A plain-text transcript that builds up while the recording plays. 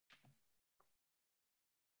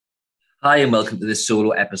Hi, and welcome to this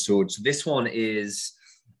solo episode. So this one is,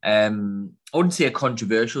 I wouldn't say a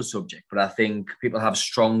controversial subject, but I think people have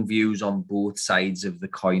strong views on both sides of the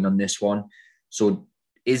coin on this one. So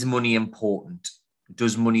is money important?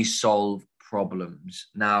 Does money solve problems?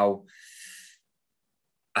 Now,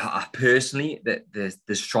 I personally, there's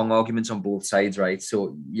strong arguments on both sides, right?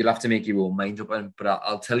 So you'll have to make your own mind up, but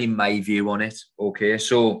I'll tell you my view on it. Okay,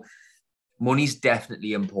 so money's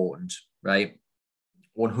definitely important, right?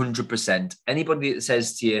 100%. Anybody that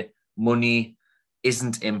says to you money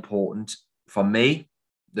isn't important, for me,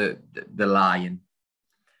 the lying.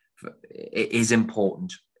 It is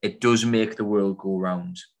important. It does make the world go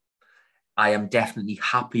round. I am definitely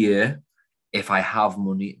happier if I have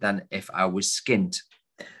money than if I was skint.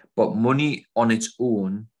 But money on its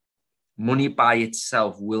own, money by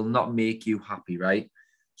itself will not make you happy, right?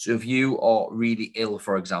 So if you are really ill,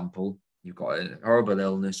 for example, you've got a horrible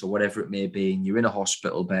illness or whatever it may be, and you're in a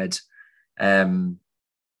hospital bed, um,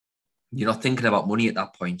 you're not thinking about money at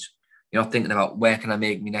that point. You're not thinking about where can I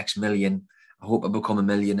make my next million? I hope I become a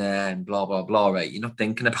millionaire and blah, blah, blah, right? You're not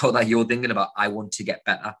thinking about that. You're thinking about, I want to get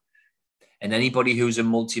better. And anybody who's a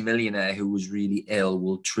multimillionaire who was really ill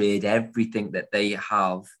will trade everything that they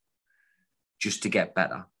have just to get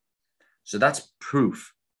better. So that's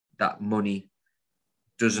proof that money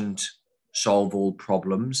doesn't solve all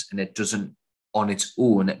problems and it doesn't on its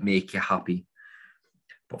own make you happy.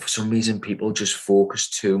 But for some reason, people just focus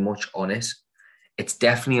too much on it. It's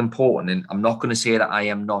definitely important. And I'm not going to say that I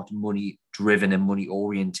am not money driven and money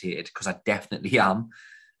orientated, because I definitely am,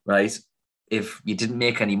 right? If you didn't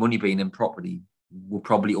make any money being in property, we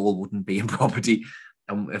probably all wouldn't be in property.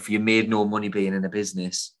 And if you made no money being in a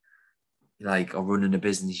business, like, or running a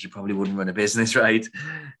business, you probably wouldn't run a business, right?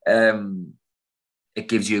 It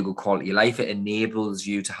gives you a good quality of life. It enables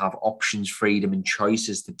you to have options, freedom, and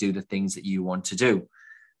choices to do the things that you want to do.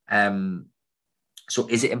 So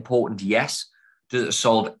is it important? Yes. Does it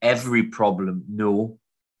solve every problem? No.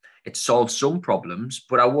 It solves some problems,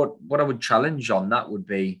 but what I would challenge on that would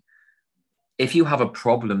be, if you have a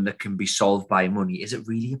problem that can be solved by money, is it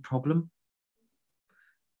really a problem?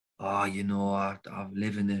 Oh, I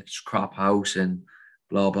live in a crap house and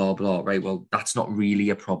blah, blah, blah. Right. Well, that's not really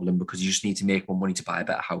a problem, because you just need to make more money to buy a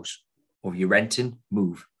better house. Or if you're renting,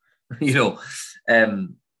 move. you know,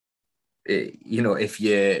 um, if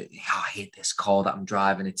I hate this car that I'm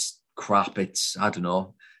driving, it's crap. It's, I don't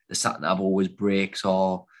know, the sat nav always breaks,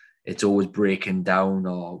 or it's always breaking down,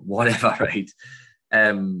 or whatever, right?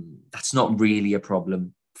 That's not really a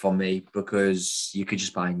problem for me, because you could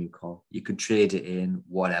just buy a new car, you could trade it in,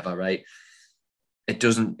 whatever, right? It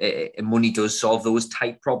doesn't. Money does solve those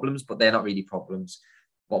type problems, but they're not really problems.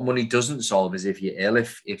 What money doesn't solve is if you're ill,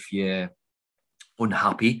 if you're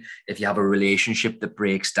unhappy, if you have a relationship that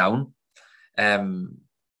breaks down, um,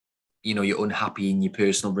 you're unhappy in your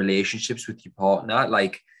personal relationships with your partner.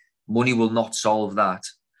 Like, money will not solve that.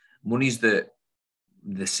 Money's the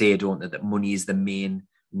say, don't they, that money is the main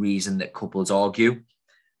reason that couples argue.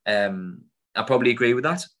 I probably agree with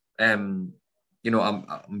that. I'm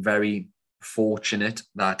very fortunate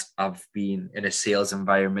that I've been in a sales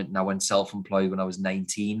environment, and I went self-employed when I was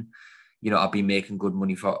 19. I've been making good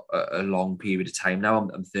money for a long period of time now.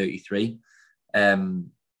 I'm 33.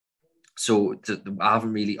 So I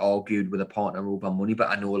haven't really argued with a partner over money, but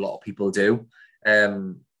I know a lot of people do.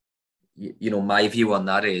 My view on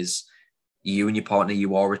that is, you and your partner,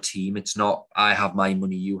 you are a team. It's not, I have my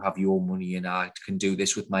money, you have your money, and I can do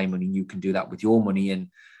this with my money, you can do that with your money, and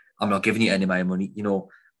I'm not giving you any of my money.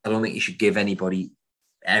 I don't think you should give anybody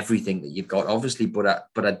everything that you've got, obviously, but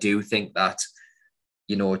I do think that,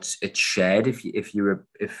 it's shared. If you're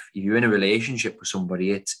in a relationship with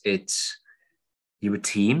somebody, it's you're a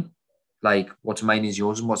team. Like, what's mine is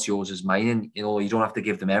yours, and what's yours is mine, and you don't have to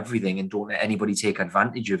give them everything, and don't let anybody take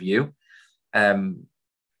advantage of you.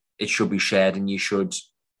 It should be shared, and you should,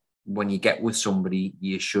 when you get with somebody,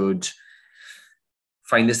 you should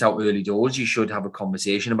find this out early doors. You should have a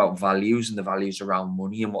conversation about values, and the values around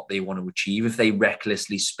money and what they want to achieve. If they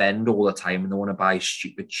recklessly spend all the time and they want to buy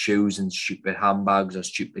stupid shoes and stupid handbags or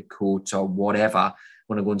stupid coats or whatever,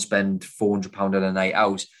 want to go and spend £400 on a night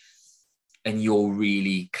out, and you're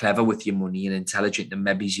really clever with your money and intelligent, then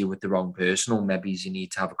maybe you're with the wrong person, or maybe you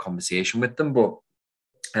need to have a conversation with them. But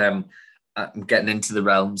I'm getting into the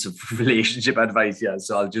realms of relationship advice here,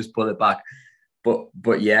 so I'll just pull it back.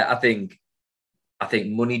 But yeah, I think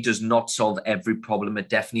money does not solve every problem. It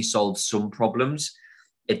definitely solves some problems.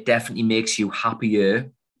 It definitely makes you happier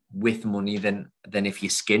with money than if you're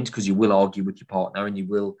skint, because you will argue with your partner, and you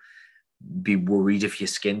will be worried if you're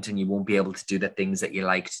skint, and you won't be able to do the things that you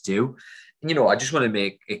like to do. And, I just want to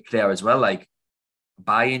make it clear as well, like,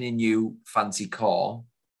 buying a new fancy car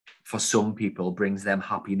for some people brings them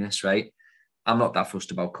happiness, right? I'm not that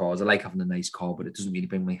fussed about cars. I like having a nice car, but it doesn't really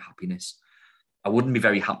bring me happiness. I wouldn't be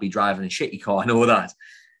very happy driving a shitty car. I know that.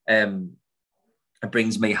 It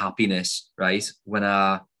brings me happiness, right? When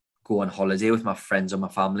I go on holiday with my friends or my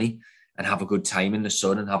family and have a good time in the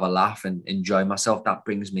sun and have a laugh and enjoy myself, that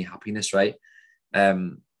brings me happiness, right?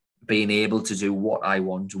 Being able to do what I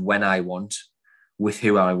want, when I want, with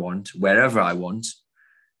who I want, wherever I want,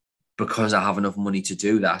 because I have enough money to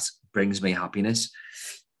do that, brings me happiness.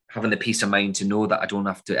 Having the peace of mind to know that I don't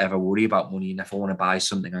have to ever worry about money. And if I want to buy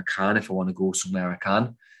something, I can. If I want to go somewhere, I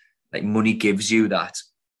can. Like, money gives you that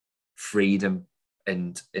freedom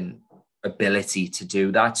and ability to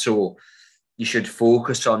do that. So you should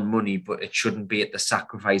focus on money, but it shouldn't be at the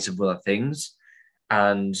sacrifice of other things.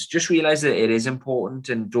 And just realize that it is important,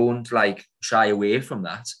 and don't like shy away from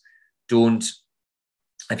that. Don't,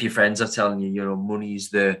 if your friends are telling you, you know, money's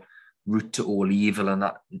the root to all evil and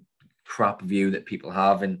that crap view that people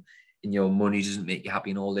have, and you know, money doesn't make you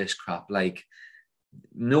happy and all this crap. Like,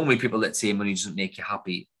 normally people that say money doesn't make you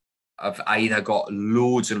happy have either got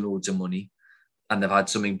loads and loads of money and they've had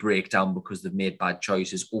something break down because they've made bad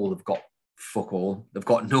choices, or they've got fuck all. They've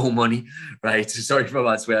got no money, right? Sorry for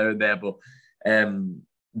that swearing there, but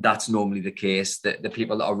that's normally the case. That the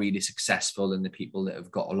people that are really successful and the people that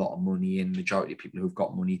have got a lot of money, and majority of people who've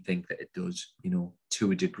got money think that it does, you know,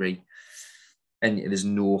 to a degree. And there's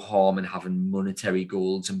no harm in having monetary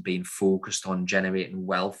goals and being focused on generating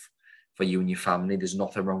wealth for you and your family. There's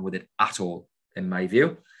nothing wrong with it at all, in my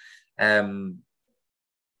view.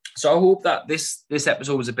 So I hope that this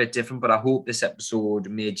episode was a bit different, but I hope this episode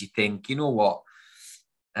made you think, you know what,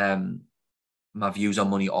 my views on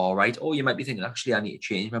money are right. Or you might be thinking, actually, I need to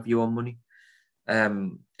change my view on money.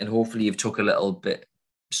 And hopefully you've took a little bit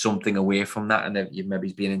something away from that, and that you've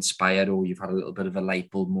maybe been inspired, or you've had a little bit of a light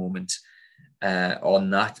bulb moment on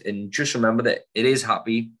that. And just remember that it is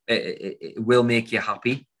happy. It will make you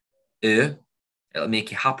happy. It'll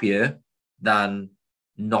make you happier than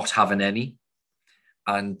not having any.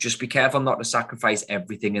 And just be careful not to sacrifice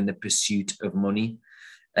everything in the pursuit of money,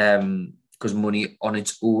 because money on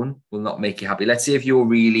its own will not make you happy. Let's say if you're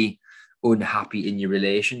really unhappy in your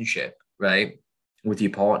relationship, right, with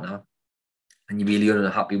your partner, and you're really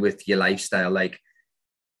unhappy with your lifestyle, like,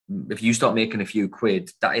 if you start making a few quid,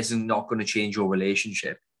 that isn't not going to change your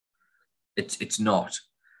relationship. It's not.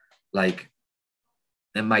 Like,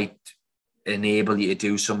 it might enable you to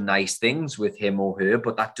do some nice things with him or her,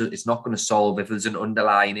 but it's not going to solve, if there's an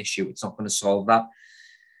underlying issue, it's not going to solve that.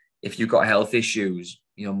 If you've got health issues,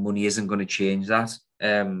 you know, money isn't going to change that.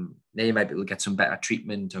 Then you might be able to get some better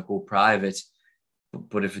treatment or go private,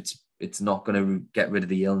 but if it's not going to get rid of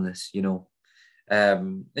the illness, you know.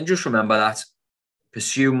 And just remember that,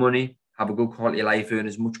 pursue money, have a good quality of life, earn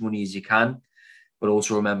as much money as you can, but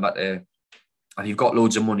also remember to, if you've got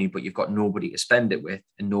loads of money but you've got nobody to spend it with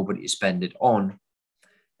and nobody to spend it on,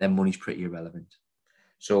 then money's pretty irrelevant.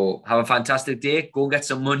 So have a fantastic day. Go get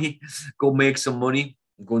some money. Go make some money.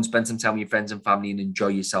 Go and spend some time with your friends and family and enjoy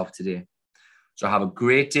yourself today. So have a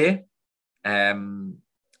great day.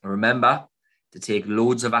 Remember to take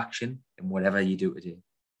loads of action in whatever you do today.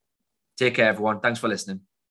 Take care, everyone. Thanks for listening.